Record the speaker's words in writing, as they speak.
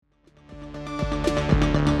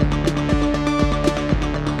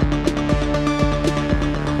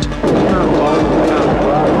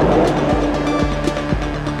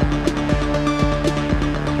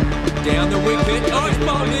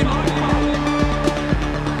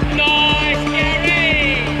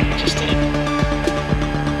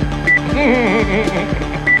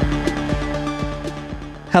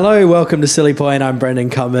Hello, welcome to Silly Point. I'm Brendan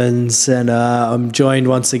Cummins, and I'm joined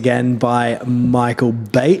once again by Michael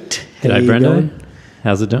Bate. G'day, Brendan.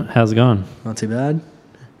 How's it going? Not too bad.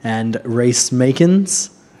 And Reese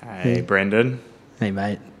Meekins. Hey, Brendan. Hey,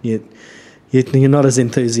 mate. You're not as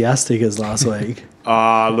enthusiastic as last week.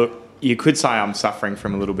 Look, you could say I'm suffering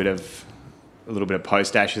from a little bit of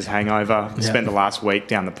post-Ashes hangover. Yeah. Spent the last week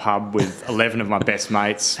down the pub with 11 of my best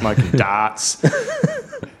mates smoking darts.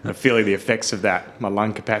 I'm feeling the effects of that. My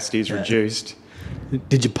lung capacity is reduced.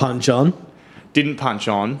 Did you punch on? Didn't punch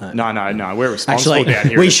on. No. We're responsible Actually, down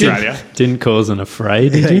here we in should- Australia. Didn't cause an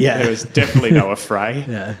affray, did you? Yeah. There was definitely no affray.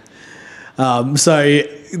 Yeah. So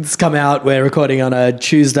it's come out. We're recording on a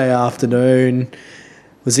Tuesday afternoon.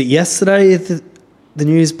 Was it yesterday the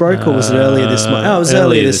news broke, or was it earlier this morning? Oh, it was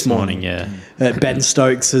earlier this morning. Yeah. Ben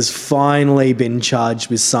Stokes has finally been charged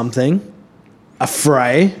with something, a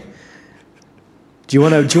fray. Do you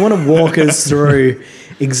want to walk us through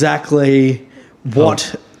exactly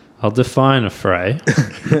what? I'll define affray.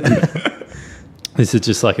 This is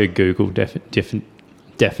just like a Google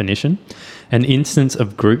definition. An instance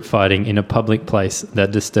of group fighting in a public place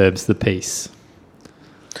that disturbs the peace.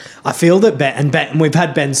 I feel that and we've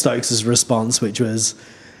had Ben Stokes' response, which was,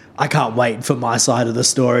 I can't wait for my side of the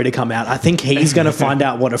story to come out. I think he's going to find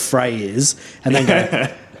out what a fray is and then go,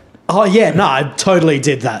 oh, yeah, no, I totally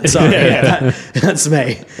did that. So that's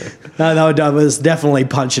me. No, I was definitely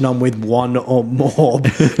punching on with one or more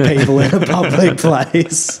people in a public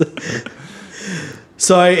place.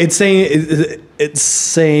 So it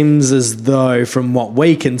seems as though, from what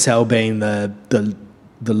we can tell, being the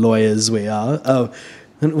lawyers we are,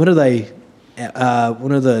 what are they?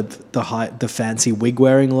 One of the fancy wig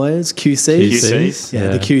wearing lawyers, QCs. QCs? Yeah,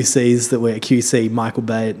 the QCs that we're QC Michael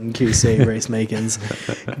Bate and QC Reese Meekins.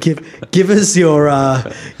 Give us your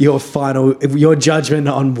judgment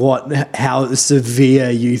on how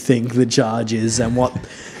severe you think the charge is and what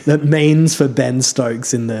that means for Ben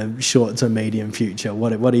Stokes in the short to medium future.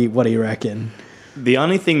 What do you reckon? The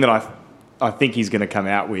only thing that I think he's going to come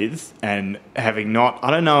out with, and having I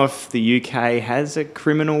don't know if the UK has a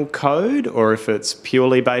criminal code or if it's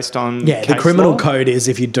purely based on the case criminal law. code is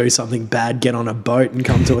if you do something bad, get on a boat and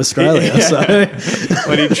come to Australia. Yeah. So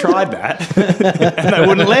But he tried that and they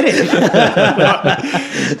wouldn't let him.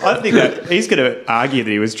 I think that he's going to argue that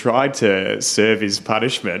he was trying to serve his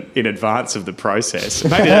punishment in advance of the process.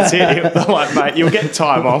 Maybe that's it. I'm like, mate, you'll get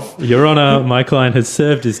time off. Your Honour, my client has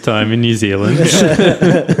served his time in New Zealand.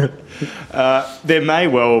 There may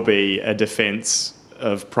well be a defence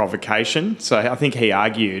of provocation. So I think he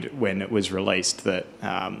argued when it was released that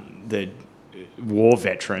the war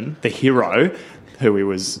veteran, the hero, who he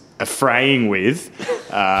was affraying with,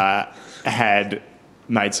 had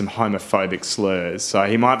made some homophobic slurs. So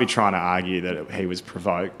he might be trying to argue that he was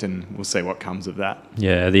provoked, and we'll see what comes of that.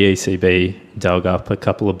 Yeah, the ECB dug up a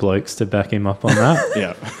couple of blokes to back him up on that.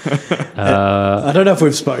 Yeah. I don't know if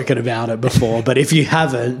we've spoken about it before, but if you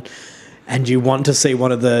haven't and you want to see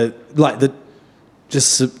one of some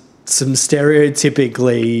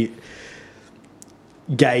stereotypically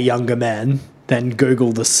gay younger men, then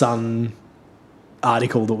Google the Sun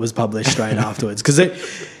article that was published straight afterwards, because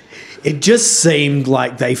it just seemed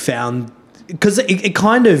like they found, because it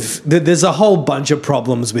kind of, there's a whole bunch of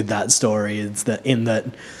problems with that story. It's that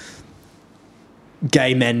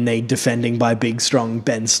gay men need defending by big, strong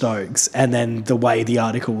Ben Stokes, and then the way the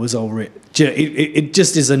article was all written, it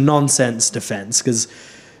just is a nonsense defence, because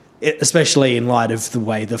especially in light of the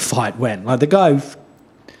way the fight went, like the guy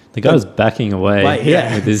was backing away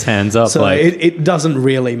with his hands up. So it doesn't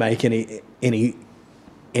really make any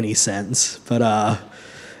sense, but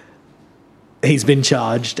he's been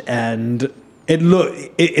charged, and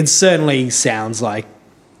it certainly sounds like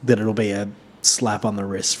that it'll be a slap on the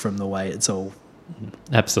wrist from the way it's all.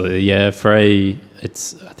 Absolutely, yeah. Frey, I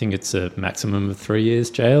think it's a maximum of 3 years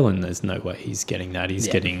jail, and there's no way he's getting that. He's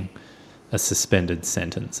getting a suspended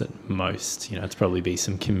sentence at most. It's probably be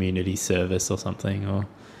some community service or something.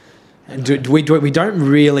 And we don't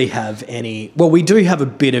really have any. Well, we do have a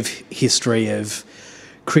bit of history of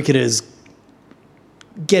cricketers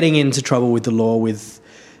getting into trouble with the law, with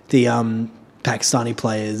the Pakistani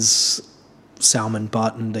players, Salman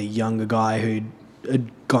Butt, and the younger guy who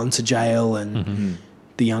had gone to jail, and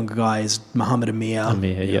the younger guy is Muhammad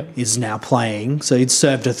Amir is now playing. So he'd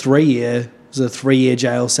served a 3-year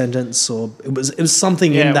jail sentence, or it was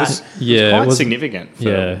something in that. It was significant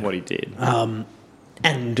for what he did.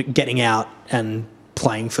 And getting out and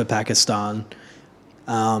playing for Pakistan.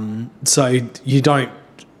 So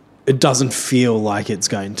it doesn't feel like it's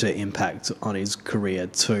going to impact on his career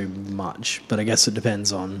too much, but I guess it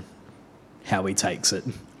depends on how he takes it.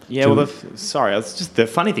 Yeah, well, sorry. It's just the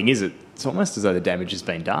funny thing is, it's almost as though the damage has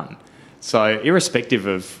been done. So, irrespective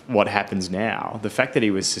of what happens now, the fact that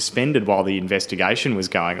he was suspended while the investigation was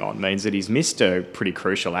going on means that he's missed a pretty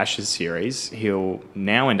crucial Ashes series. He'll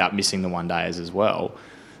now end up missing the one days as well.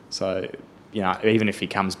 So, even if he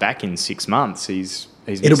comes back in 6 months, he's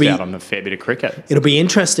missed out on a fair bit of cricket. It'll be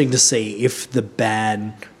interesting to see if the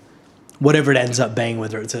ban, whatever it ends up being,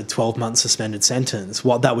 whether it's a 12-month suspended sentence,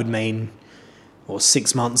 what that would mean, or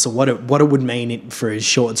 6 months, or what it would mean for his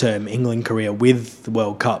short-term England career with the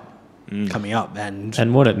World Cup coming up,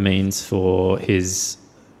 and what it means for his,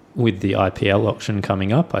 with the IPL auction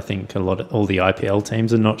coming up. I think all the IPL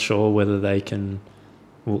teams are not sure whether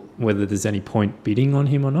whether there's any point bidding on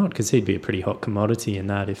him or not, because he'd be a pretty hot commodity in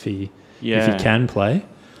that if he can play.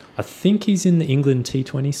 I think he's in the England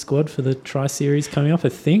T20 squad for the Tri-Series coming up, I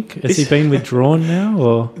think. Has he been withdrawn now?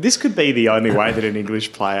 Or this could be the only way that an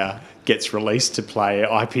English player gets released to play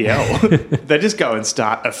IPL. They just go and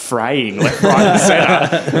start affraying left, right and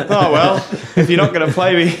centre. Oh, well, if you're not going to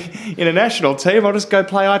play me in a national team, I'll just go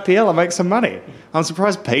play IPL and make some money. I'm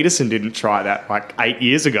surprised Peterson didn't try that like 8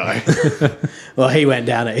 years ago. Well, he went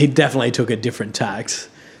down it. He definitely took a different tact.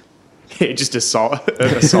 Yeah, just assault.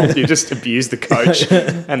 You just abuse the coach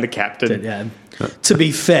and the captain. Yeah. To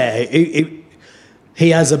be fair, he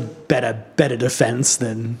has a better defence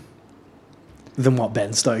than what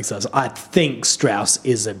Ben Stokes does. I think Strauss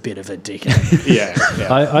is a bit of a dickhead. Yeah.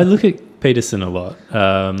 I look at Peterson a lot.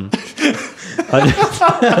 That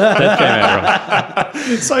came out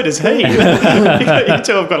wrong. So does he. You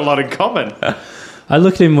two have got a lot in common. I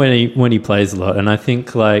look at him when he plays a lot, and I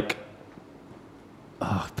think like,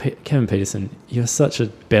 Kevin Peterson, you're such a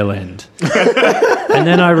bell end. And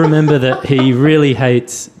then I remember that he really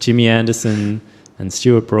hates Jimmy Anderson and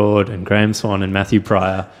Stuart Broad and Graham Swan and Matthew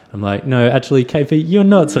Pryor. I'm like, no, actually, KP, you're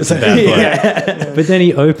not such a bad bloke. Yeah. But then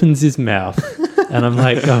he opens his mouth, and I'm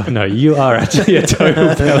like, oh no, you are actually a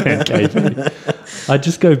total bell end, KP. I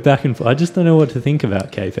just go back and forth. I just don't know what to think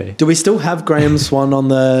about KP. Do we still have Graham Swan on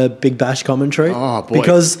the Big Bash commentary? Oh boy,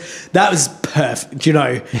 because that was perfect.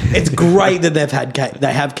 It's great that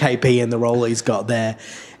they have KP in the role he's got there.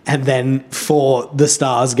 And then for the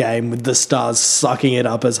Stars game, with the Stars sucking it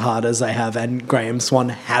up as hard as they have, and Graham Swan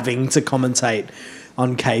having to commentate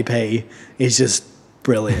on KP is just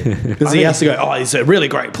brilliant. Because he has to go, he's a really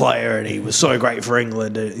great player and he was so great for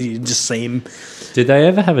England. You just see him. Did they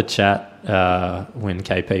ever have a chat when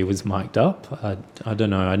KP was mic'd up? I don't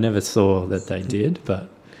know. I never saw that they did, but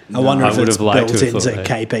I wonder if it's built into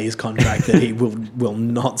KP's contract that he will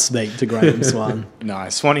not speak to Graham Swan. No,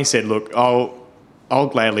 Swanee said, look, I'll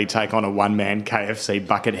gladly take on a one-man KFC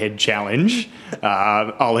Buckethead challenge.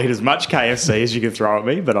 I'll eat as much KFC as you can throw at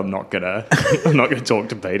me, but I'm not gonna talk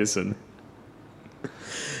to Peterson.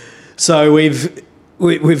 So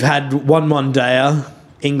we've had one dayer,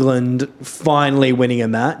 England finally winning a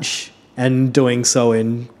match and doing so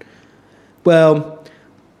in,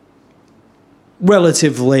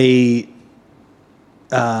 relatively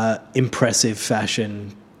impressive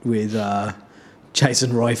fashion, with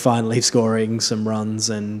Jason Roy finally scoring some runs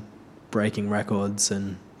and breaking records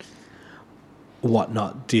and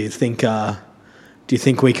whatnot. Do you think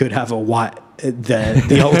we could have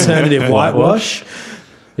the alternative whitewash?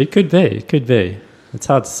 It could be. It's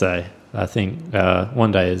hard to say. I think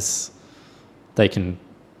one day they can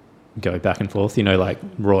go back and forth. Like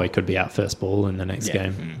Roy could be out first ball in the next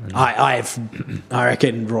game. I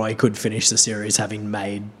reckon Roy could finish the series having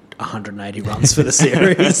made 180 runs for the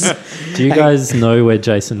series. Do you guys know where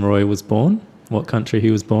Jason Roy was born? What country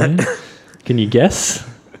he was born in? Can you guess?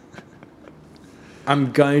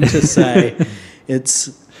 I'm going to say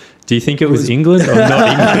it's... Do you think it was England or not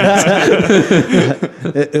England?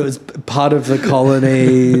 It was part of the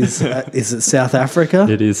colonies. Is it South Africa?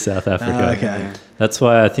 It is South Africa. Okay. That's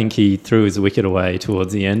why I think he threw his wicket away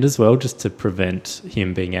towards the end as well, just to prevent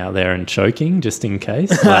him being out there and choking, just in case.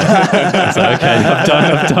 It's like, okay,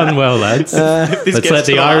 I've done well, lads. Let's let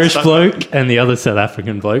the Irish bloke and the other South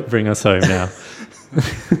African bloke bring us home now.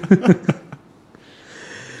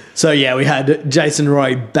 So, yeah, we had Jason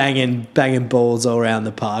Roy banging balls all around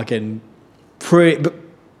the park, and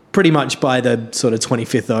pretty much by the sort of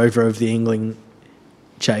 25th over of the England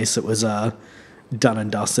chase, it was done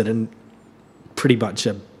and dusted, and pretty much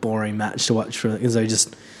a boring match to watch because they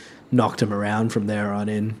just knocked him around from there on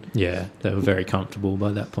in. Yeah, they were very comfortable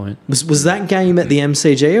by that point. Was that game at the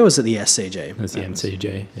MCG or was it the SCG? It was the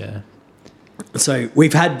MCG, yeah. So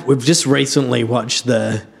we've just recently watched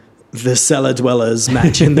the the cellar dwellers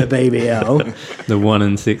match in the BBL. The 1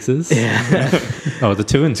 and 6s. Yeah. Oh, the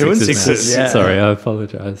 2 and 6s. 2 and 6s. Yeah. Sorry, I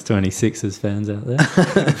apologise to any 6s fans out there.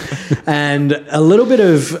 And a little bit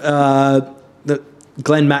of the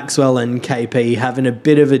Glenn Maxwell and KP having a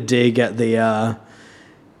bit of a dig at the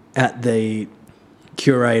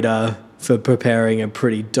curator for preparing a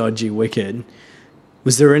pretty dodgy wicket.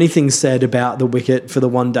 Was there anything said about the wicket for the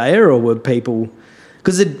one dayer, or were people,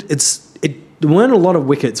 because there weren't a lot of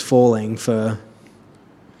wickets falling for?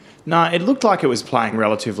 No, it looked like it was playing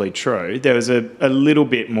relatively true. There was a little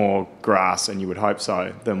bit more grass, and you would hope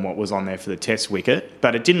so, than what was on there for the test wicket.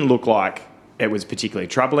 But it didn't look like it was particularly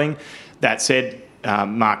troubling. That said,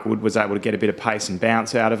 Mark Wood was able to get a bit of pace and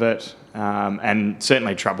bounce out of it, and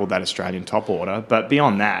certainly troubled that Australian top order. But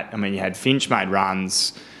beyond that, I mean, you had Finch made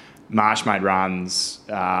runs, Marsh made runs,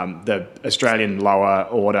 the Australian lower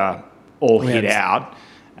order all hit out,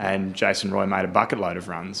 and Jason Roy made a bucket load of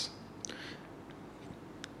runs.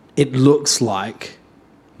 It looks like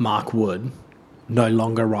Mark Wood no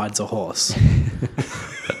longer rides a horse.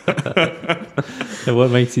 And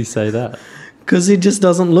what makes you say that? Because he just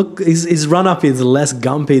doesn't look. His run up is less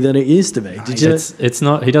gumpy than it used to be. Did you? It's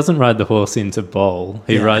not. He doesn't ride the horse into bowl.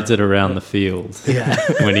 He rides it around the field. Yeah.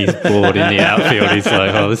 When he's bored in the outfield, he's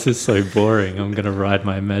like, "Oh, this is so boring. I'm going to ride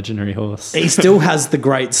my imaginary horse." He still has the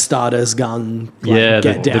great starter's gun. Like,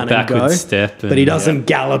 get down the and go. backward step, But he doesn't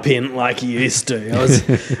gallop in like he used to.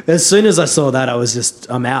 As soon as I saw that, I was just,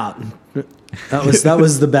 I'm out. That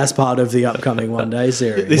was the best part of the upcoming one day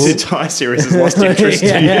series. This entire series has lost interest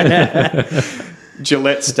in you.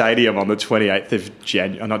 Gillette Stadium on the 28th of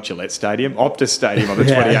January. Not Gillette Stadium, Optus Stadium on the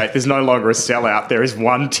 28th is no longer a sellout. There is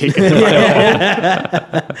one ticket.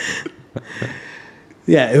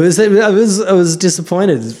 Yeah, I was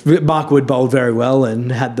disappointed. Mark Wood bowled very well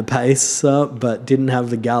and had the pace up, but didn't have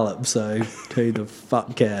the gallop. So who the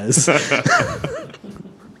fuck cares?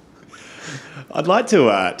 I'd like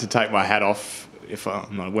to take my hat off, if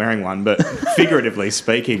I'm not wearing one, but figuratively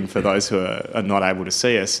speaking, for those who are not able to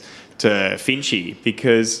see us, to Finchy,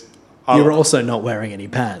 because you're also not wearing any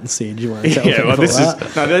pants. So do you want to tell people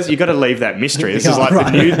that? You've got to leave that mystery. This is like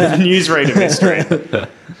the newsreader mystery.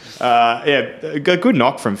 A good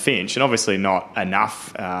knock from Finch, and obviously not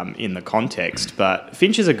enough in the context, but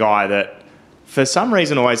Finch is a guy that, for some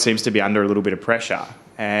reason, always seems to be under a little bit of pressure,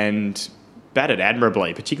 and batted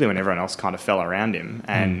admirably, particularly when everyone else kind of fell around him.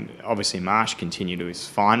 And obviously Marsh continued his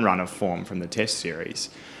fine run of form from the Test series.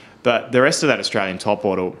 But the rest of that Australian top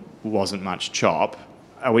order wasn't much chop.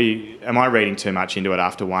 Am I reading too much into it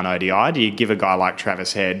after one ODI? Do you give a guy like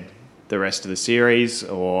Travis Head the rest of the series?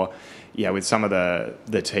 Or, with some of the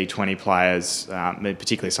T20 players,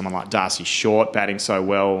 particularly someone like Darcy Short batting so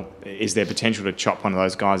well, is there potential to chop one of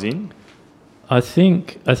those guys in? I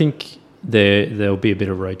think there'll be a bit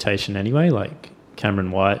of rotation anyway. Like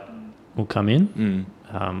Cameron White will come in.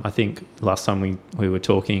 I think last time we were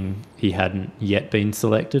talking, he hadn't yet been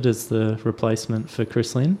selected as the replacement for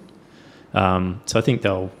Chris Lynn. So I think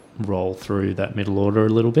they'll roll through that middle order a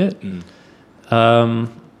little bit. I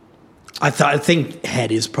think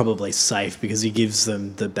Head is probably safe because he gives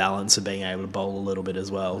them the balance of being able to bowl a little bit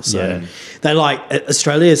as well. So they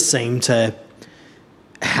Australia seem to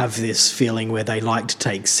have this feeling where they like to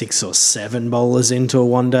take 6 or 7 bowlers into a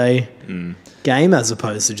one-day game as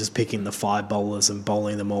opposed to just picking the 5 bowlers and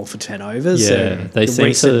bowling them all for 10 overs. Yeah, they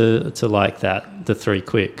seem to like that, the 3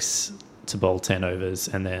 quicks to bowl 10 overs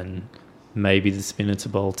and then maybe the spinner to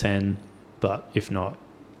bowl 10, but if not,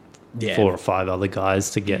 4 or 5 other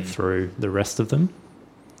guys to get through the rest of them.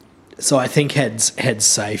 So I think Head's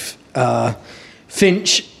safe.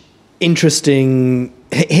 Finch, interesting.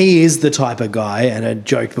 He is the type of guy, and I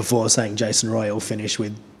joked before saying Jason Roy will finish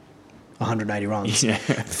with 180 runs. Yeah.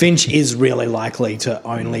 Finch is really likely to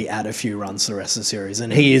only add a few runs to the rest of the series,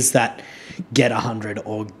 and he is that get 100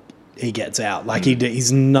 or he gets out. Like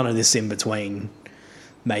he's none of this in between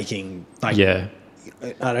making. I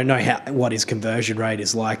don't know what his conversion rate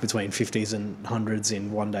is like between 50s and 100s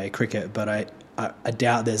in one-day cricket, but I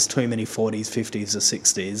doubt there's too many 40s, 50s, or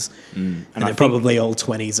 60s, and they're probably all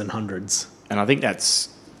 20s and 100s. And I think that's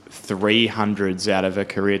 300s out of a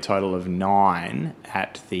career total of 9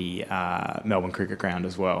 at the Melbourne Cricket Ground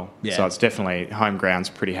as well. Yeah. So it's definitely, home ground's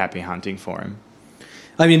pretty happy hunting for him.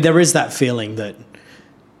 I mean, there is that feeling that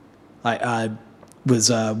I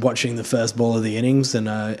was watching the first ball of the innings and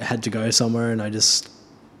I had to go somewhere and I just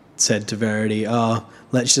said to Verity,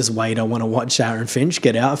 let's just wait. I want to watch Aaron Finch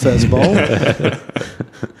get out first ball.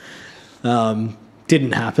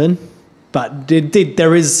 Didn't happen. But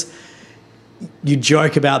there is... You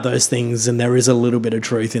joke about those things, and there is a little bit of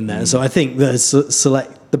truth in there. So I think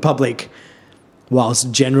the public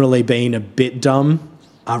whilst generally being a bit dumb,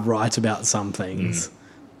 are right about some things.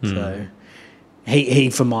 So he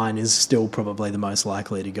for mine is still probably the most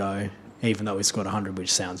likely to go, even though he scored 100,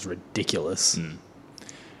 which sounds ridiculous.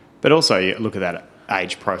 But also, you look at that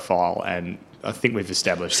age profile, and I think we've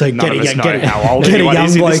established So that none of us know get how old a anyone young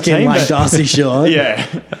is in this bloke in team. like but- Darcy Short. yeah.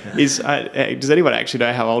 Does anyone actually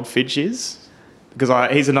know how old Finch is?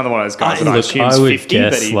 Because he's another one of those guys that I Look, assume's I would 50,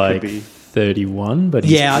 but guess he like could be... 31, but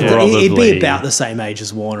he's Yeah, probably, he'd be about the same age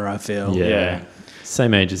as Warner, I feel. Yeah.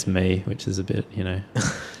 Same age as me, which is a bit,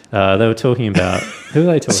 they were talking about, who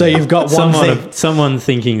are they talking So about? you've got one thing. Someone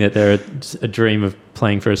thinking that a dream of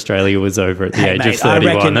playing for Australia was over at the Hey, age mate, of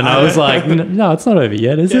 31. I was like, no, it's not over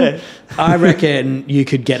yet, is Yeah. it? I reckon you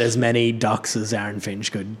could get as many ducks as Aaron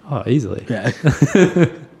Finch could. Oh, easily. Yeah.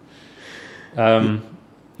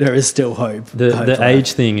 There is still hope. Hope The for that.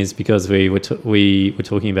 age thing is because we were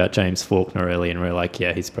talking about James Faulkner earlier, and we were like,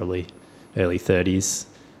 yeah, he's probably early 30s.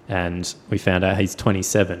 And we found out he's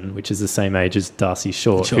 27, which is the same age as Darcy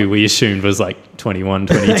Short, Sure. who we assumed was like 21,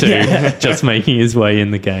 22, just making his way in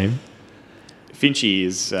the game. Finchy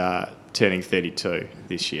is turning 32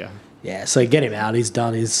 this year. Yeah, so get him out. He's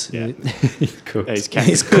done. He's Cool. He's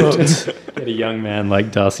he's cooked. Get a young man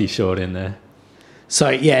like Darcy Short in there. So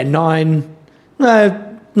yeah,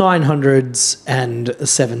 900s and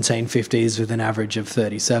 1750s with an average of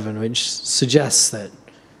 37, which suggests that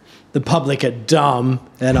the public are dumb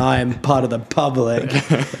and I am part of the public.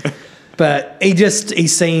 But he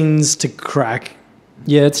seems to crack.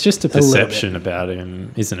 Yeah, it's just a little bit. perception about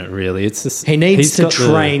him, isn't it, really? It's just, He needs he's to got the-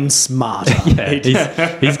 train smarter.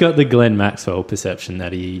 he's got the Glenn Maxwell perception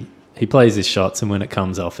that he plays his shots, and when it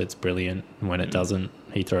comes off, it's brilliant. And when it doesn't,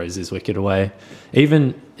 he throws his wicket away.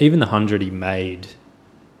 Even the 100 he made,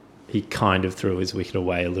 he kind of threw his wicket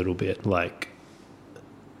away a little bit. Like,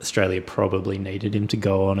 Australia probably needed him to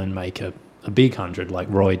go on and make a big 100 like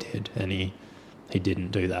Roy did, and he didn't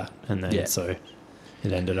do that. And then so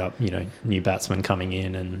it ended up, new batsmen coming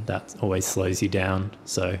in, and that always slows you down.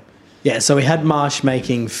 So Yeah, so we had Marsh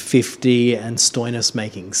making 50 and Stoinis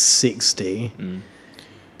making 60.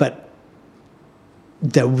 But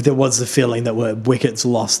there was the feeling that were wickets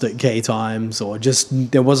lost at key times, or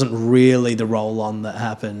just there wasn't really the roll-on that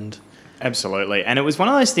happened. Absolutely. And it was one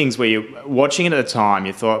of those things where you're watching it at the time,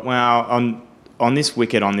 you thought, well, on this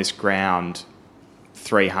wicket, on this ground,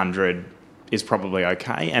 300 is probably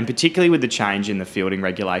okay. And particularly with the change in the fielding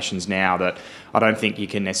regulations now, that I don't think you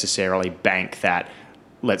can necessarily bank that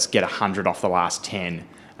let's get 100 off the last 10,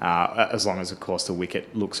 as long as, of course, the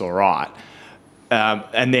wicket looks all right.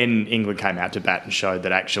 And then England came out to bat and showed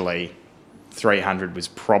that actually 300 was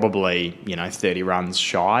probably, 30 runs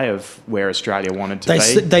shy of where Australia wanted to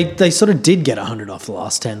be. They sort of did get 100 off the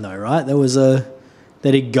last 10 though, right?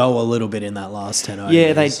 They did go a little bit in that last 10 overs.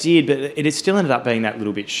 Yeah, they did, but it still ended up being that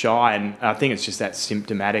little bit shy, and I think it's just that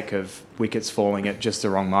symptomatic of wickets falling at just the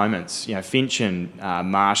wrong moments. Finch and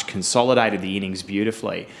Marsh consolidated the innings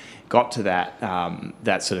beautifully, got to that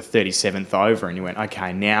sort of 37th over, and you went,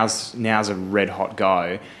 okay, now's a red hot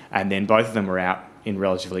go, and then both of them were out in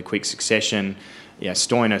relatively quick succession.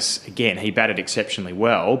 Stoinis, again, he batted exceptionally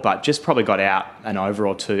well, but just probably got out an over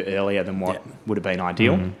or two earlier than what would have been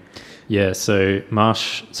ideal. Yeah, so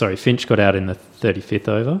Finch got out in the 36th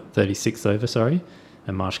over,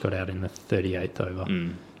 and Marsh got out in the 38th over.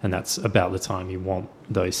 And that's about the time you want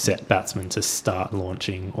those set batsmen to start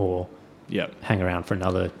launching, or hang around for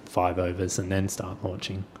another 5 overs and then start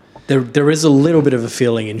launching. There is a little bit of a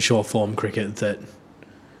feeling in short form cricket that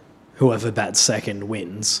whoever bats second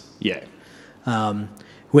wins. Yeah.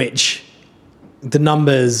 Which the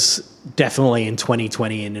numbers definitely in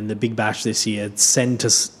 2020 and in the Big Bash this year tend to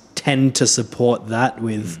support that.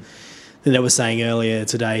 With they were saying earlier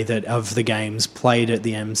today that of the games played at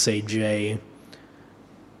the MCG,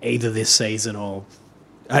 either this season or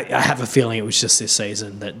I have a feeling it was just this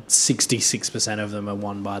season, that 66% of them are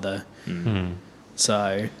won by the.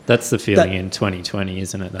 So that's the feeling in 2020,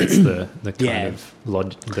 isn't it? That's the kind of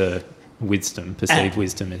the perceived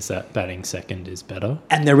wisdom is that batting second is better.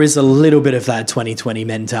 And there is a little bit of that 2020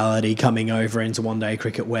 mentality coming over into one-day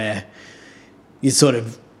cricket, where you sort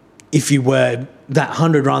of, if you were that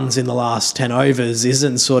 100 runs in the last 10 overs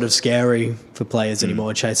isn't sort of scary for players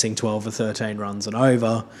anymore. Chasing 12 or 13 runs and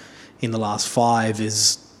over in the last 5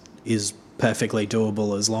 is perfectly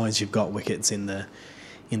doable as long as you've got wickets in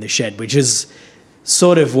the shed, which is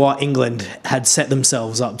sort of what England had set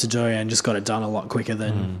themselves up to do and just got it done a lot quicker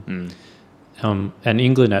than... And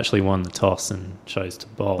England actually won the toss and chose to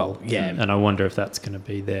bowl. Yeah. And I wonder if that's going to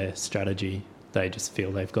be their strategy. They just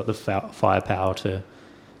feel they've got the firepower to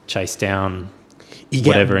chase down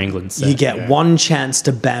whatever England said. You get one chance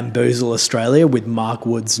to bamboozle Australia with Mark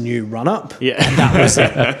Wood's new run-up. Yeah. And that was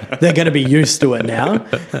it. They're going to be used to it now.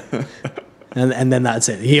 And then that's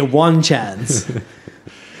it. Here, one chance.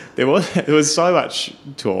 There was so much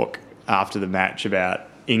talk after the match about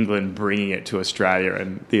England bringing it to Australia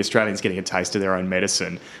and the Australians getting a taste of their own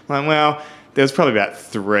medicine. Like, well, there was probably about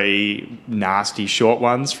 3 nasty short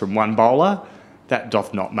ones from one bowler. That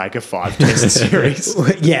doth not make a 5-test series.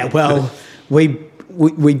 Yeah, well, we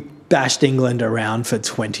bashed England around for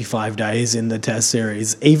 25 days in the Test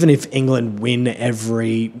series. Even if England win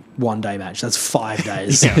every one-day match, that's 5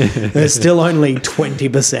 days. Yeah. There's still only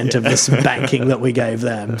 20% of this banking that we gave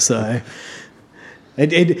them. So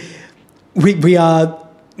we are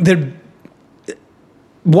the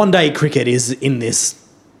one-day cricket is in this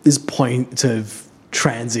point of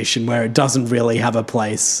transition where it doesn't really have a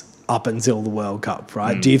place up until the World Cup,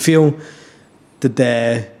 right? Do you feel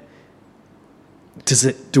that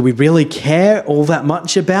do we really care all that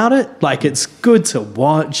much about it? Like, it's good to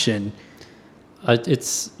watch and...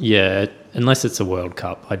 unless it's a World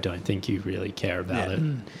Cup, I don't think you really care about it.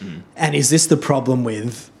 And is this the problem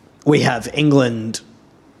with... We have England,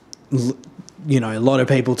 a lot of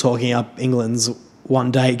people talking up England's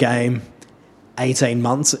one-day game 18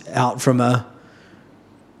 months out from a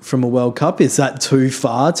World Cup. Is that too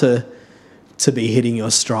far to be hitting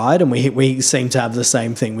your stride? And we seem to have the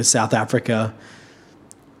same thing with South Africa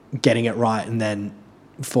getting it right and then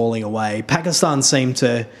falling away. Pakistan seem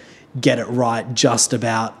to get it right just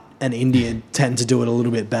about, and India tend to do it a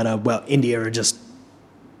little bit better. Well, India are just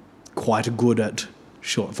quite good at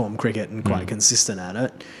short-form cricket and quite consistent at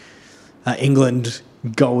it. England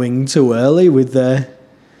going too early with the...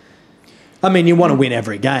 I mean, you want to win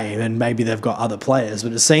every game, and maybe they've got other players,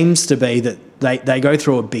 but it seems to be that they go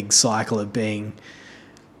through a big cycle of being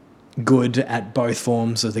good at both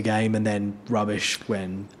forms of the game and then rubbish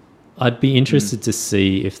when... I'd be interested to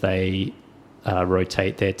see if they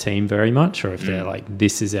rotate their team very much, or if they're like,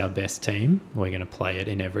 this is our best team, we're going to play it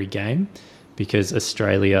in every game. Because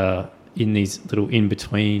Australia, in these little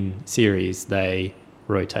in-between series, they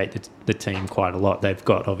rotate the team quite a lot. They've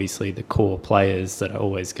got, obviously, the core players that are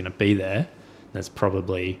always going to be there. There's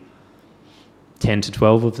probably 10 to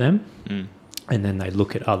 12 of them. And then they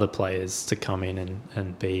look at other players to come in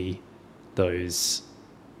and be those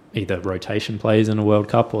either rotation players in a World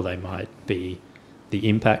Cup, or they might be the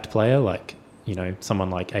impact player, like, someone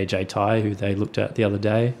like AJ Ty, who they looked at the other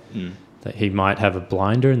day. That he might have a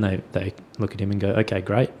blinder, and they look at him and go, okay,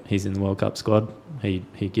 great, he's in the World Cup squad. He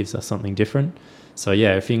gives us something different. So,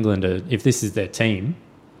 yeah, if this is their team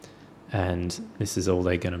and this is all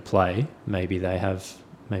they're going to play, maybe they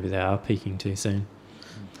are peaking too soon.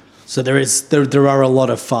 So there are a lot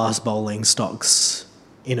of fast bowling stocks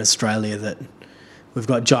in Australia that we've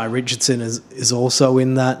got. Jai Richardson is also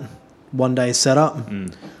in that one-day setup.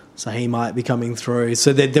 So he might be coming through.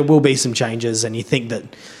 So there will be some changes, and you think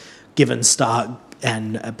that given Stark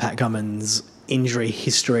and Pat Cummins' injury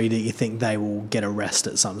history, that you think they will get a rest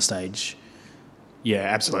at some stage? Yeah,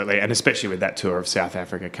 absolutely. And especially with that tour of South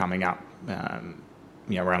Africa coming up,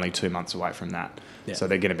 we're only 2 months away from that. Yeah. So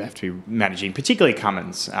they're going to have to be managing, particularly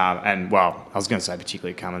Cummins. I was going to say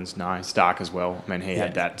particularly Cummins. No, Stark as well. I mean, he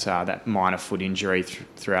had that minor foot injury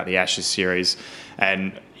throughout the Ashes series.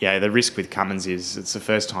 And, the risk with Cummins is it's the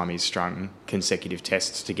first time he's strung consecutive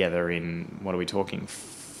tests together in, what are we talking,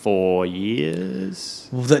 4 years?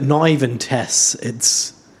 Well, not even tests.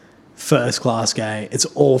 It's first-class game. It's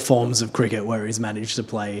all forms of cricket where he's managed to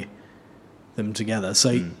play them together.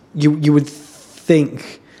 So you would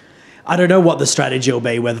think... I don't know what the strategy will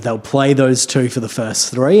be, whether they'll play those two for the first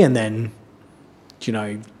 3 and then,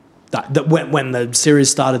 that when the series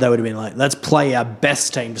started, they would have been like, let's play our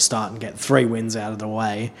best team to start and get 3 wins out of the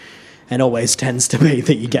way. And always tends to be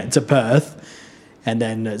that you get to Perth and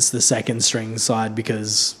then it's the second string side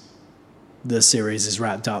because the series is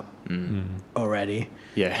wrapped up already.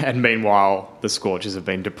 Yeah, and meanwhile, the Scorchers have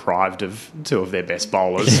been deprived of 2 of their best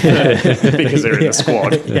bowlers because they're in the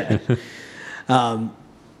squad.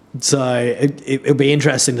 So it'll be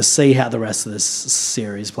interesting to see how the rest of this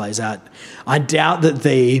series plays out. I doubt that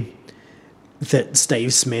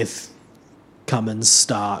Steve Smith, Cummins,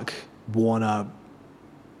 Stark, Warner,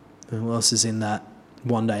 who else is in that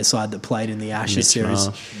one-day side that played in the Ashes series?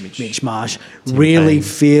 Mitch Marsh. Really Payne.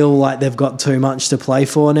 Feel like they've got too much to play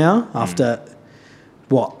for now after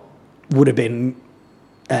what would have been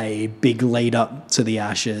a big lead-up to the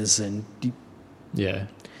Ashes. And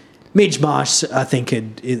Mitch Marsh, I think,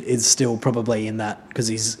 is still probably in that, because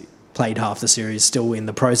he's played half the series, still in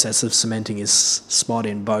the process of cementing his spot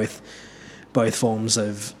in both forms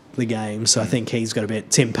of the game. So I think he's got a bit...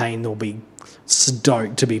 Tim Payne will be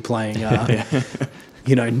stoked to be playing,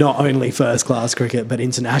 not only first class cricket but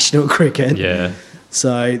international cricket. Yeah.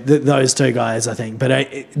 So those two guys, I think. But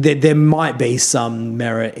there might be some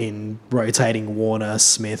merit in rotating Warner,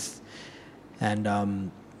 Smith,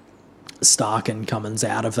 and Stark and Cummins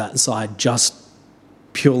out of that side just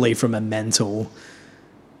purely from a mental.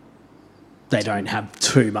 They don't have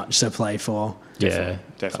too much to play for.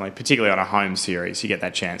 Definitely. Particularly on a home series, you get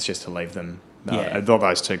that chance just to leave them. Yeah.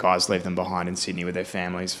 Those two guys leave them behind in Sydney with their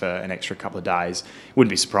families for an extra couple of days. Wouldn't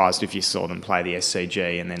be surprised if you saw them play the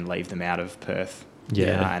SCG and then leave them out of Perth.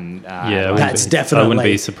 Yeah. That's definitely. I wouldn't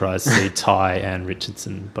be surprised to see Ty and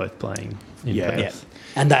Richardson both playing in Perth. Yeah.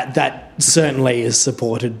 And that certainly is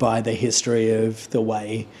supported by the history of the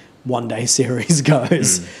way one-day series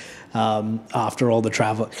goes after all the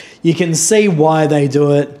travel. You can see why they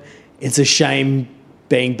do it. It's a shame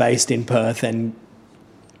being based in Perth and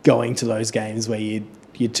going to those games where you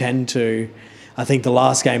tend to... I think the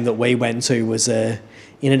last game that we went to was in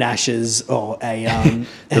an Ashes or a...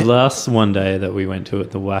 The last one day that we went to at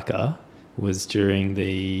the Wacker was during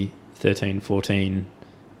the 13-14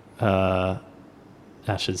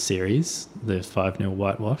 Ashes series, the 5-0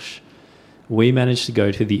 whitewash. We managed to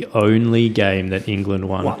go to the only game that England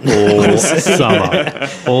won all summer.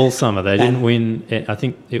 All summer. They didn't win. I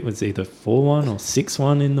think it was either 4-1 or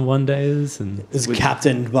 6-1 in the one-days. And it was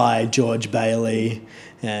captained by George Bailey,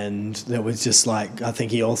 and there was just like, I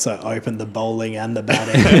think he also opened the bowling and the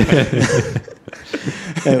batting.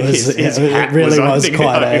 It really was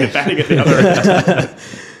quite a...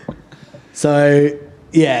 So,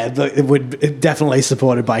 yeah, but it definitely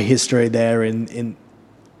supported by history there in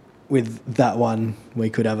with that one, we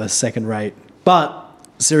could have a second rate. But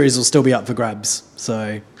series will still be up for grabs,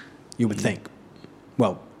 so you would think.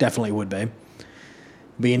 Well, definitely would be.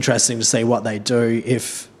 Be interesting to see what they do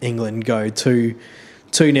if England go 2-0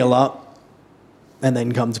 up and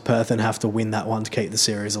then come to Perth and have to win that one to keep the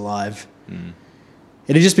series alive.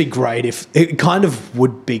 It'd just be great if... It kind of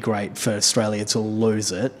would be great for Australia to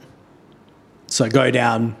lose it. So go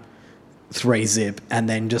down 3-0 and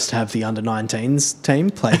then just have the under-19s team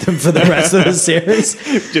play them for the rest of the series.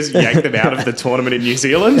 Just yank them out of the tournament in New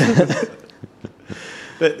Zealand.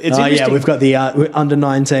 But it's interesting. We've got the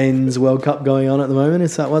under-19s World Cup going on at the moment.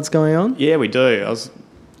 Is that what's going on? Yeah, we do. I was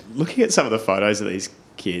looking at some of the photos of these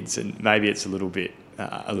kids, and maybe it's a little bit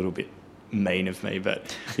mean of me,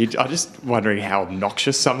 but I'm just wondering how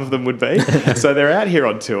obnoxious some of them would be. So they're out here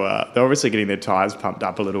on tour. They're obviously getting their tyres pumped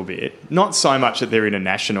up a little bit. Not so much that they're in a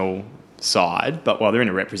national side, but they're in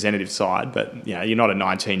a representative side, but you're not a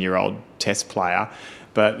 19-year-old test player.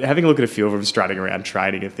 But having a look at a few of them strutting around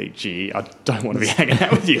training, I think, gee, I don't want to be hanging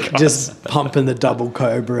out with you guys. Just pumping the double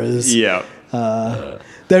cobras. Yeah.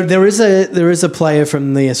 There is a player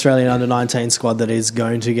from the Australian under-19 squad that is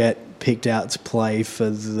going to get picked out to play for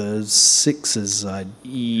the Sixers.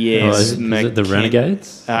 Yes. Is it the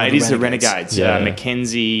Renegades? It is the Renegades. Yeah.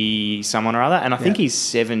 Mackenzie someone or other. And I think he's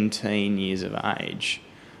 17 years of age.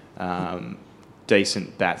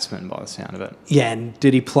 Decent batsman by the sound of it. Yeah, and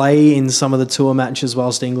did he play in some of the tour matches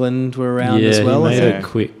whilst England were around as well? He made a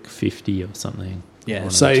quick 50 or something. Yeah,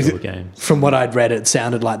 so from what I'd read, it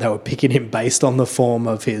sounded like they were picking him based on the form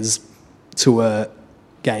of his tour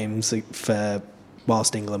games for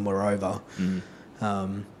whilst England were over,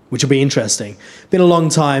 which will be interesting. Been a long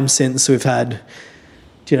time since we've had...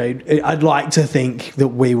 I'd like to think that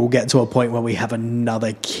we will get to a point where we have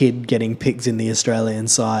another kid getting picked in the Australian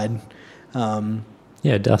side.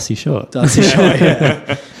 Darcy Short. Darcy Short,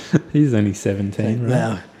 yeah. He's only 17, right?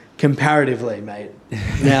 Now, comparatively, mate,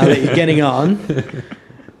 now that you're getting on,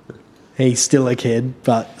 he's still a kid,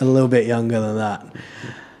 but a little bit younger than that.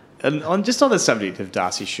 And on the subject of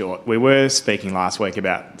Darcy Short, we were speaking last week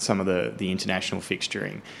about some of the international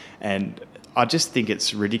fixturing, and I just think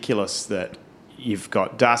it's ridiculous that you've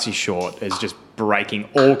got Darcy Short as just breaking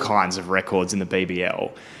all kinds of records in the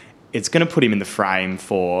BBL. It's going to put him in the frame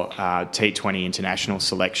for T20 international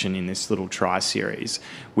selection in this little try series,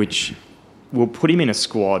 which will put him in a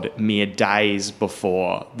squad mere days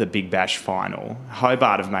before the Big Bash final.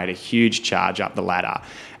 Hobart have made a huge charge up the ladder,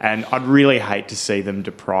 and I'd really hate to see them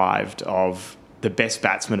deprived of the best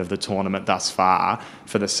batsman of the tournament thus far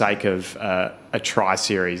for the sake of a try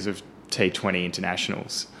series of T20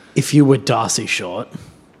 internationals. If you were Darcy Short,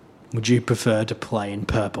 would you prefer to play in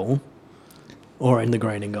purple or in the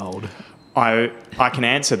green and gold? I can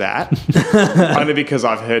answer that only because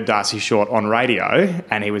I've heard Darcy Short on radio,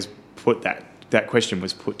 and he was put that that question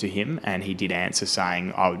was put to him, and he did answer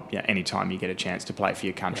saying, "Oh, yeah, anytime you get a chance to play for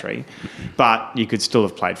your country," but you could still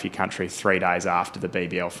have played for your country 3 days after the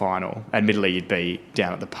BBL final. Admittedly, you'd be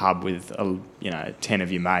down at the pub with 10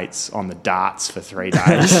 of your mates on the darts for 3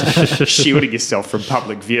 days, shielding yourself from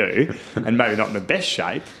public view, and maybe not in the best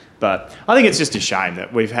shape. But I think it's just a shame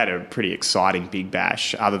that we've had a pretty exciting Big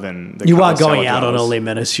Bash, other than the You are couple of going out on a Selladros. limb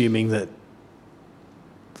and assuming that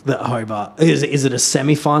Hobart is it a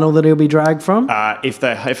semi-final that he'll be dragged from? If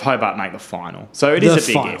Hobart make the final, so it is The a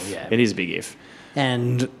big final, if. yeah. It is a big if.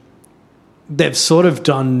 And they've sort of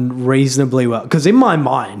done reasonably well because in my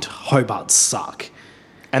mind, Hobart suck.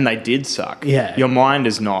 And they did suck. Yeah. Your mind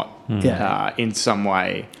is not Yeah. in some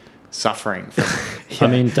way suffering from I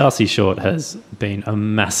mean, Darcy Short has been a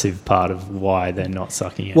massive part of why they're not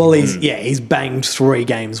sucking anymore. Well, he's banged 3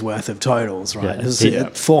 games worth of totals, right? Yeah. Is He-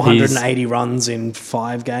 it 480 runs in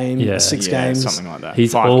 5 games, Yeah. 6 yeah, games? something like that.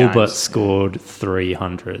 He's 5 all games. but scored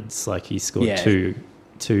 300s. Like he scored Yeah.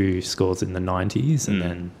 two scores in the 90s and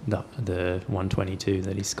then the 122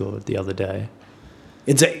 that he scored the other day.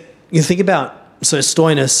 You think about, so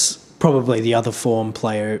Stoinis, probably the other form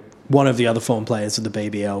player, one of the other form players of the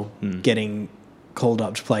BBL, getting called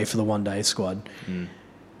up to play for the one-day squad.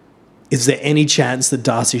 Is there any chance that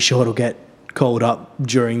Darcy Short will get called up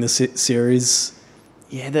during the series?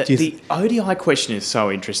 Yeah, Do you the ODI question is so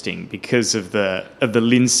interesting because of the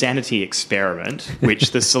Linsanity experiment,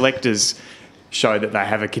 which the selectors show that they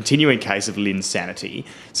have a continuing case of Linsanity.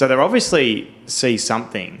 So they obviously see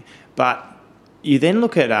something, but you then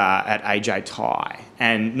look at AJ Tye,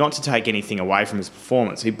 and not to take anything away from his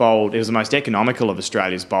performance, he was the most economical of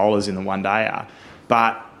Australia's bowlers in the one-dayer,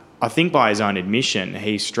 but I think by his own admission,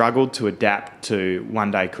 he struggled to adapt to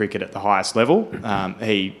one-day cricket at the highest level.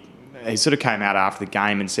 He sort of came out after the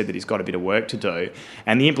game and said that he's got a bit of work to do,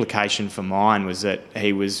 and the implication for mine was that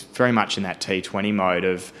he was very much in that T20 mode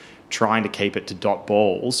of trying to keep it to dot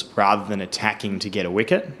balls rather than attacking to get a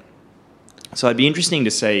wicket. So it'd be interesting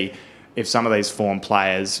to see if some of these form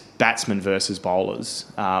players, batsmen versus bowlers,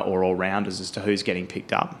 or all-rounders, as to who's getting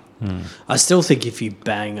picked up. I still think if you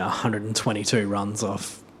bang 122 runs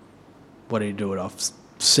off, what do you do it off?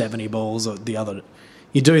 70 balls or the other...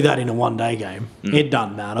 You do that in a one-day game. It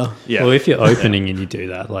doesn't matter. Yeah. Well, if you're opening and you do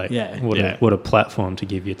that, like, Yeah. what a platform to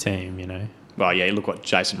give your team, you know. Well, yeah, look what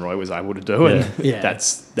Jason Roy was able to do, and Yeah.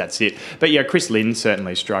 that's it. But yeah, Chris Lynn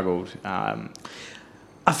certainly struggled.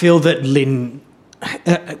 I feel that Lynn...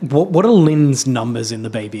 what are Lynn's numbers in the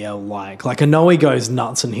BBL like? Like, I know he goes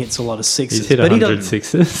nuts and hits a lot of sixes. He's hit but 100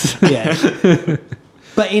 sixes. Yeah.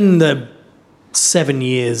 But in the 7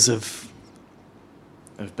 years of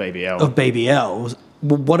BBL. BBL,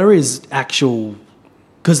 what are his actual...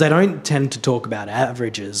 Because they don't tend to talk about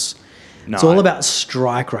averages. No. It's all about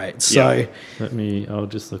strike rate. So Yeah. I'll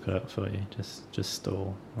just look it up for you. Just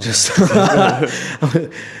stall. just...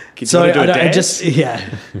 Can you So wanna do a I dance? just... Yeah.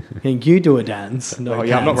 And you do a dance. No Oh,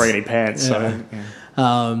 yeah, I'm not pants. wearing any pants, so...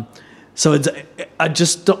 Yeah. So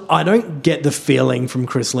I don't get the feeling from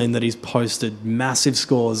Chris Lynn that he's posted massive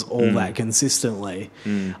scores all that consistently.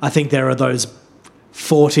 I think there are those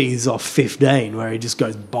 40s off 15 where he just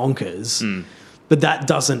goes bonkers. But that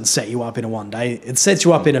doesn't set you up in a one day. It sets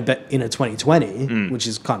you up in a 2020, which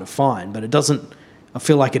is kind of fine, but it doesn't. I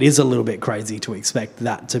feel like it is a little bit crazy to expect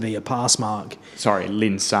that to be a pass mark. Sorry,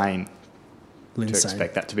 Lynn Sane, to Lindsay.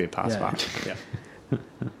 expect that to be a pass Yeah. mark. Yeah.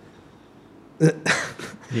 You're going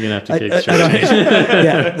to have to keep I stretching.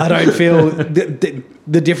 don't, I don't feel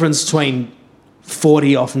the difference between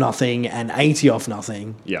 40 off nothing and 80 off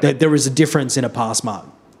nothing. Yeah. There is a difference in a pass mark.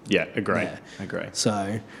 Yeah, agree. Yeah. Agree.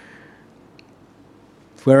 So,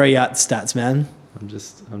 where are you at, stats man? I'm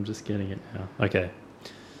just getting it now. Okay.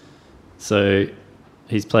 So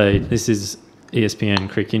he's played, this is ESPN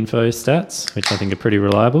Crick Info stats, which I think are pretty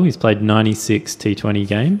reliable. He's played 96 T20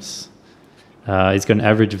 games. He's got an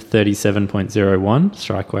average of 37.01,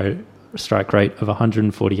 strike rate of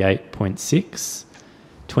 148.6,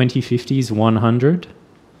 20 50s, 100.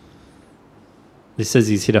 This says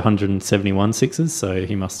he's hit 171 sixes, so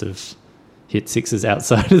he must have hit sixes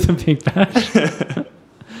outside of the Big Bash.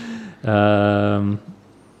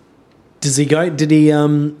 Does he go? Did he?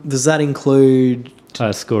 Does that include?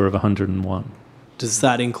 A score of 101. Does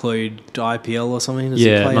that include IPL or something? Does he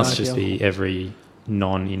Yeah, play it must IPL? just be every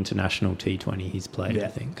non-international T20 he's played, Yeah. I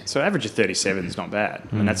think. So average of 37 is not bad,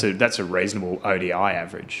 and that's a reasonable ODI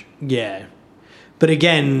average. Yeah, but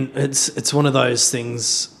again, it's one of those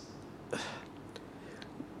things.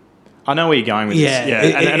 I know where you're going with Yeah,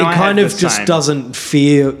 this. Yeah, it I kind have of the just same. doesn't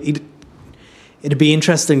feel. It'd be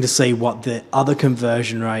interesting to see what the other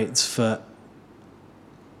conversion rates for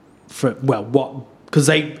what because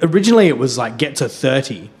originally it was like get to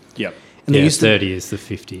 30. Yep. And they Yeah, used to 30 is the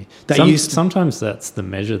 50. Sometimes that's the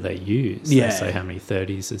measure they use. Yeah. They say how many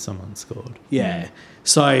 30s has someone scored. Yeah.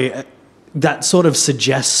 So that sort of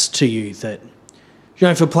suggests to you that,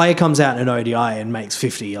 if a player comes out in an ODI and makes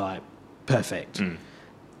 50, you're like, perfect.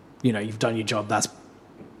 You've done your job. That's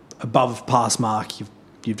above pass mark.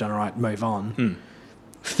 You've done all right. Move on.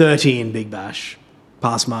 30 in Big Bash,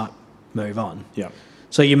 pass mark, move on. Yeah.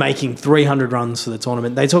 So you're making 300 runs for the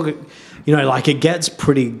tournament. They talk, it gets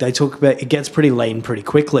pretty. They talk about it gets pretty lean pretty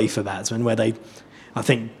quickly for batsmen. Where I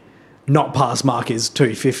think, not pass mark is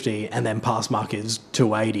 250, and then pass mark is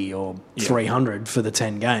 280 or 300 for the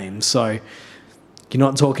 10 games. So you're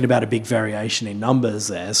not talking about a big variation in numbers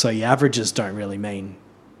there. So your averages don't really mean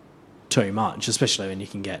too much, especially when you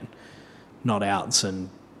can get not outs and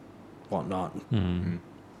whatnot.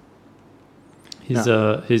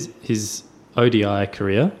 His ODI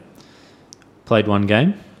career, played one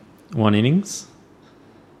game, one innings,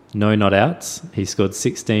 no not outs. He scored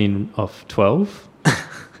 16 off 12.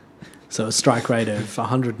 So a strike rate of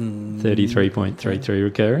 33.33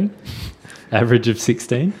 recurring, average of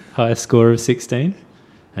 16, highest score of 16,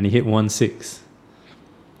 and he hit 1-6.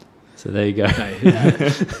 So there you go.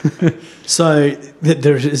 So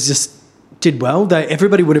there is just did well.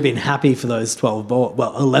 Everybody would have been happy for those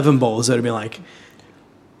 11 balls. That would have been like,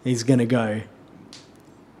 he's going to go.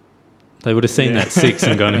 They would have seen that 6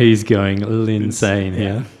 and gone, he's going a little insane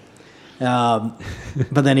here. But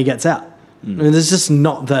then he gets out. I mean, there's just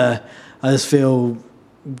not I just feel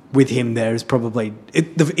with him there is probably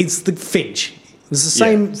it's the Finch. It's the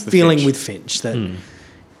same feeling Finch. with Finch that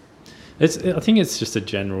I think it's just a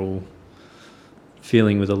general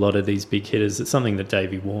feeling with a lot of these big hitters. It's something that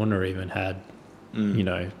Davey Warner even had,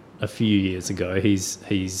 a few years ago. He's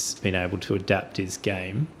been able to adapt his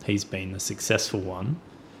game. He's been the successful one.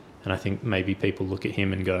 And I think maybe people look at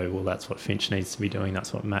him and go, well, that's what Finch needs to be doing.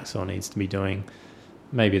 That's what Maxwell needs to be doing.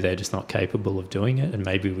 Maybe they're just not capable of doing it, and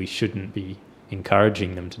maybe we shouldn't be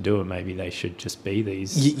encouraging them to do it. Maybe they should just be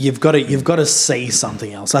these. You've got to see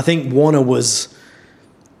something else. I think Warner was.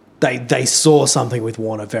 They saw something with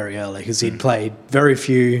Warner very early because he'd played very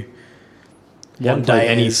few. He hadn't played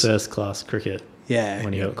any first-class cricket. Yeah,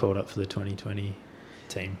 when he got called up for the 2020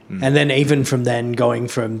 team, and then even from then going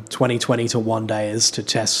from 2020 to one days to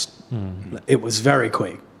test, it was very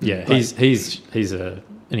quick. Yeah, he's an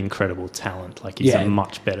incredible talent. Like he's a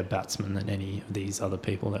much better batsman than any of these other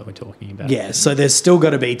people that we're talking about. Yeah, so there's still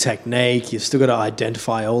got to be technique. You've still got to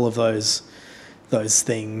identify all of those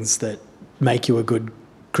things that make you a good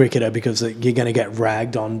cricketer, because you're going to get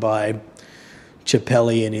ragged on by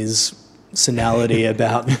Chappelli and his senility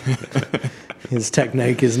about his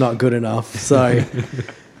technique is not good enough. So,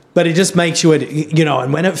 but it just makes you,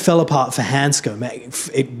 and when it fell apart for Hanscom,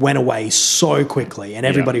 it went away so quickly, and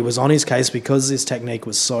everybody was on his case because his technique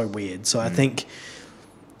was so weird. So I think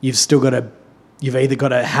you've either got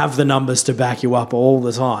to have the numbers to back you up all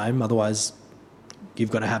the time, otherwise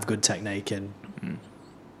you've got to have good technique and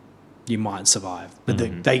you might survive.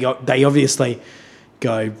 But they obviously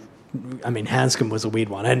go, I mean, Hanscom was a weird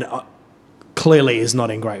one and clearly is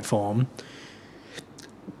not in great form,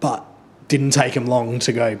 but didn't take him long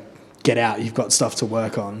to go, get out, you've got stuff to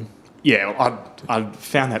work on. Yeah, I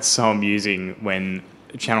found that so amusing when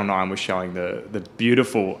Channel 9 was showing the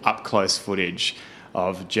beautiful up-close footage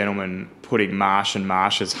of gentlemen putting Marsh and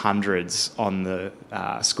Marsh's hundreds on the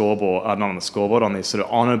scoreboard, not on the scoreboard, on this sort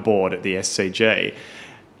of honour board at the SCG.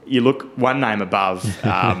 You look, one name above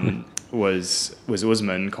was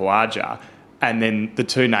Usman Khawaja, and then the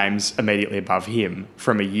two names immediately above him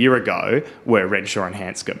from a year ago were Renshaw and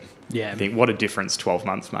Hanscom. Yeah. I think what a difference 12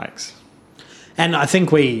 months makes. And I think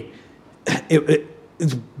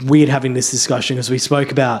it's weird having this discussion because we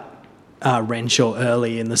spoke about Renshaw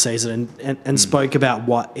early in the season and spoke about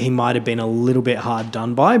what he might have been a little bit hard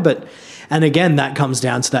done by. And again, that comes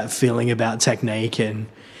down to that feeling about technique and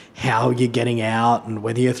how you're getting out and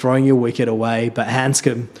whether you're throwing your wicket away. But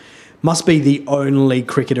Hanscom must be the only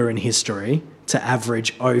cricketer in history to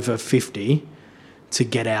average over 50 to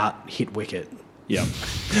get out, hit wicket. Yeah.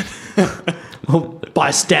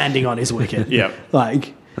 By standing on his wicket. Yeah.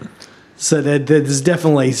 So there's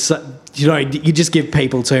definitely, you just give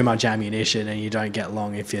people too much ammunition and you don't get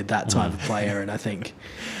long if you're that type of player. And I think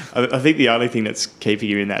the only thing that's keeping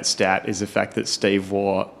him in that stat is the fact that Steve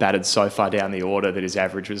Waugh batted so far down the order that his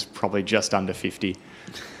average was probably just under 50.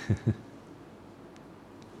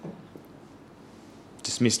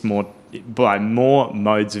 Dismissed by more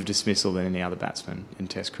modes of dismissal than any other batsman in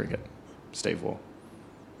Test cricket, Steve Waugh.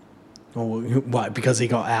 Or what? Because he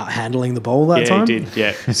got out handling the ball that Yeah, time. he did.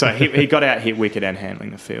 Yeah, so he got out, hit wicket, and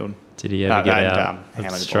handling the field. Did he ever get and, out handling the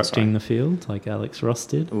ball, obstructing the field like Alex Ross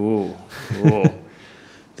did? Ooh.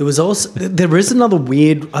 There is another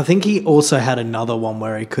weird. I think he also had another one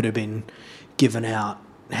where he could have been given out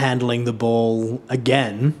handling the ball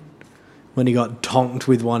again when he got tonked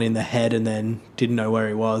with one in the head and then didn't know where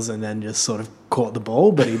he was and then just sort of caught the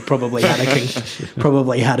ball, but he probably had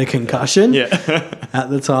a concussion at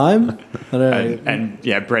the time. I don't know. And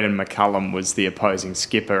Brendan McCullum was the opposing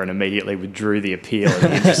skipper and immediately withdrew the appeal in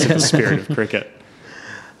the interest of the spirit of cricket.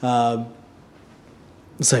 So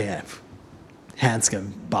yeah,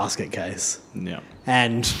 Hanscom basket case, Yeah.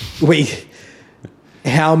 and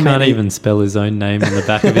Can't many even spell his own name on the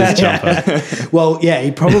back of his jumper. Well, yeah,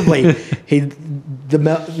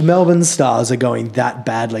 the Melbourne Stars are going that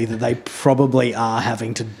badly that they probably are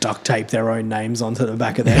having to duct tape their own names onto the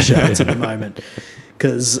back of their shirts at the moment.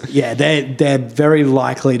 Because they're very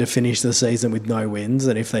likely to finish the season with no wins,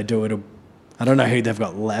 and if they do, I don't know who they've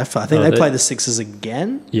got left. I think they play the Sixers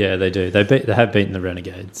again. Yeah, they do. They have beaten the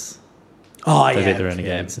Renegades. Oh, They beat the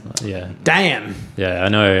Renegades. Yeah. Damn. Yeah, I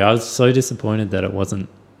know. I was so disappointed that it wasn't.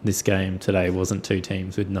 This game today wasn't two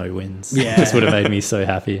teams with no wins. Yeah. It just would have made me so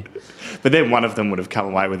happy. But then one of them would have come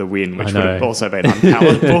away with a win, which I would know. have also been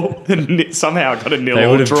unpalatable. And somehow got a nil They or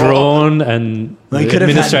would have draw. drawn, and They the could have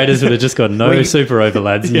administrators would have just gone, no super over,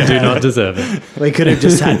 lads. You do not deserve it. We could have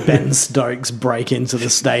just had Ben Stokes break into the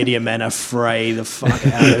stadium and affray the fuck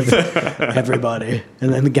out of everybody,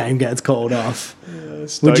 and then the game gets called off.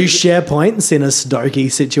 Would you share points in a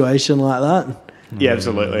Stokey situation like that? Yeah,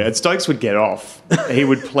 absolutely. And Stokes would get off. He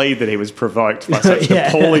would plead that he was provoked by such an Yeah.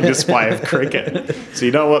 appalling display of cricket. So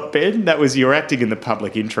you know what, Ben? You're acting in the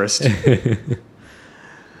public interest.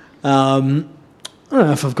 I don't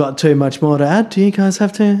know if I've got too much more to add. Do you guys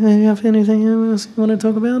have anything else you want to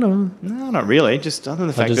talk about? Or? No, not really. Just other than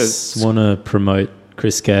the I fact just want to promote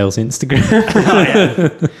Chris Gale's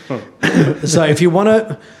Instagram. So if you want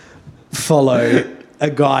to follow a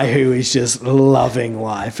guy who is just loving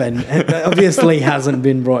life and obviously hasn't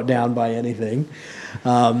been brought down by anything,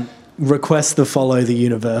 request to follow the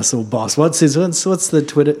Universal Boss. What's the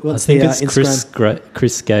Twitter? What's I think the it's Instagram?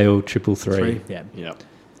 Chris Gale 333. Yeah.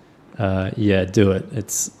 Yeah. Do it.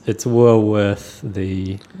 It's well worth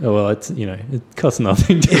the. Oh, well, it costs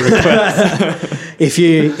nothing to request. If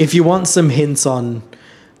you want some hints on,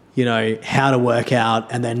 how to work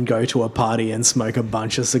out and then go to a party and smoke a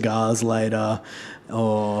bunch of cigars later,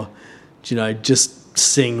 or just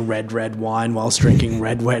sing red wine whilst drinking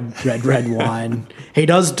red wine. He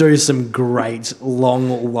does do some great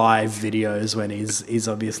long live videos when he's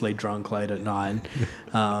obviously drunk late at night,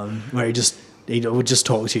 where he would just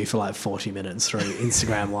talk to you for like 40 minutes through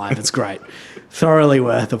Instagram Live. It's great. Thoroughly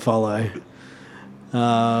worth a follow.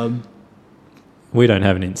 We don't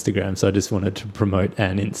have an Instagram, so I just wanted to promote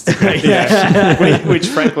an Instagram. Yeah. Which,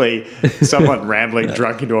 frankly, someone rambling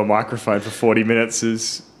drunk into a microphone for 40 minutes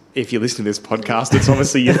is, if you listen to this podcast, it's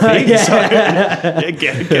obviously your thing. So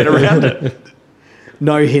get around it.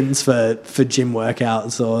 No hints for gym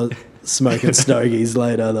workouts or smoking stogies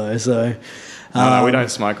later, though. So No, we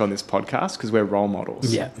don't smoke on this podcast because we're role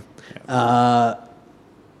models. yeah.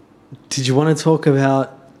 Did you want to talk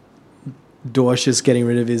about Dorsch just getting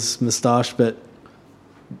rid of his moustache, but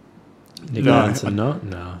Nick No. Madison, not?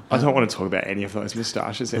 No. I don't want to talk about any of those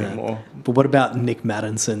moustaches anymore. But what about Nick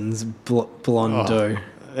Maddison's blonde do?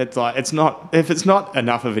 It's like if it's not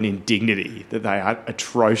enough of an indignity that they are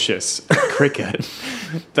atrocious at cricket,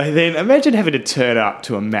 they then imagine having to turn up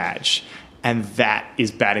to a match and that is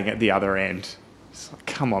batting at the other end. It's like,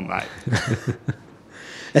 come on, mate.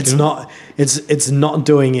 It's not. It's not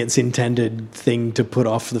doing its intended thing to put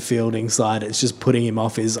off the fielding side. It's just putting him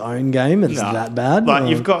off his own game. It's No. that bad. Like or-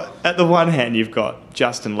 you've got, at the one hand, you've got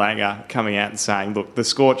Justin Langer coming out and saying, "Look, the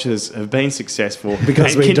Scorchers have been successful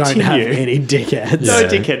because and we don't have continue." any dickheads. No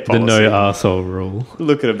dickhead The no policy. arsehole rule.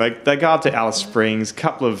 Look at them. They go up to Alice Springs. A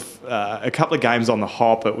couple of games on the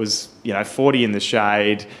hop. It was 40 in the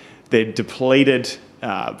shade. They're depleted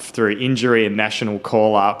through injury and national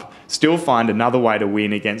call up. Still find another way to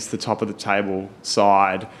win against the top of the table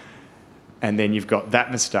side, and then you've got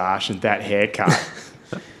that moustache and that haircut.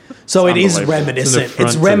 So it is unbelievable. reminiscent. It's in the front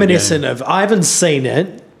It's of the reminiscent game. of. I haven't seen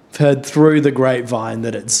it. Heard through the grapevine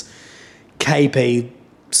that it's KP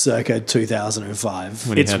circa 2005.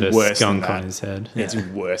 When he It's had a worse skunk than that. on his head. It's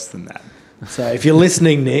worse than that. So if you're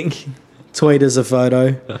listening, Nick, tweet us a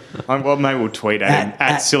photo. Well, maybe we'll tweet at him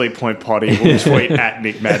At- at Silly Point Potty. We'll tweet at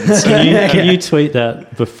Nick Madison. Can you tweet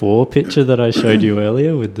that before picture that I showed you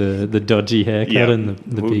earlier with the dodgy haircut Yeah. and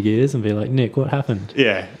the big ears and be like, Nick, what happened?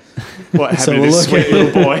 Yeah. What happened So to we'll this look sweet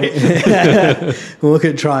little boy? We'll look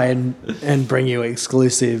at try and bring you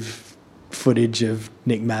exclusive footage of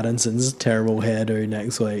Nick Maddison's terrible hairdo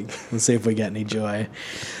next week. We'll see if we get any joy.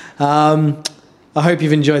 I hope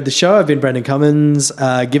you've enjoyed the show. I've been Brendan Cummins.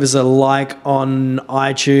 Give us a like on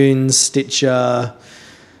iTunes, Stitcher,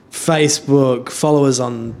 Facebook. Follow us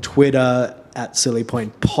on Twitter at Silly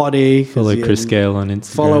Point Potty. Follow Chris Gale on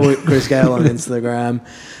Instagram. Follow Chris Gale on Instagram.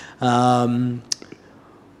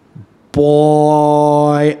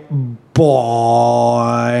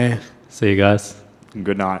 Bye. See you guys.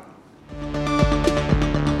 Good night.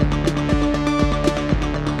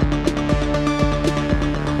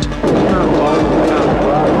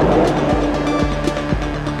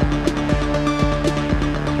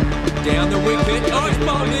 Down the wicket. Oh, it's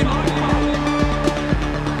bowled in.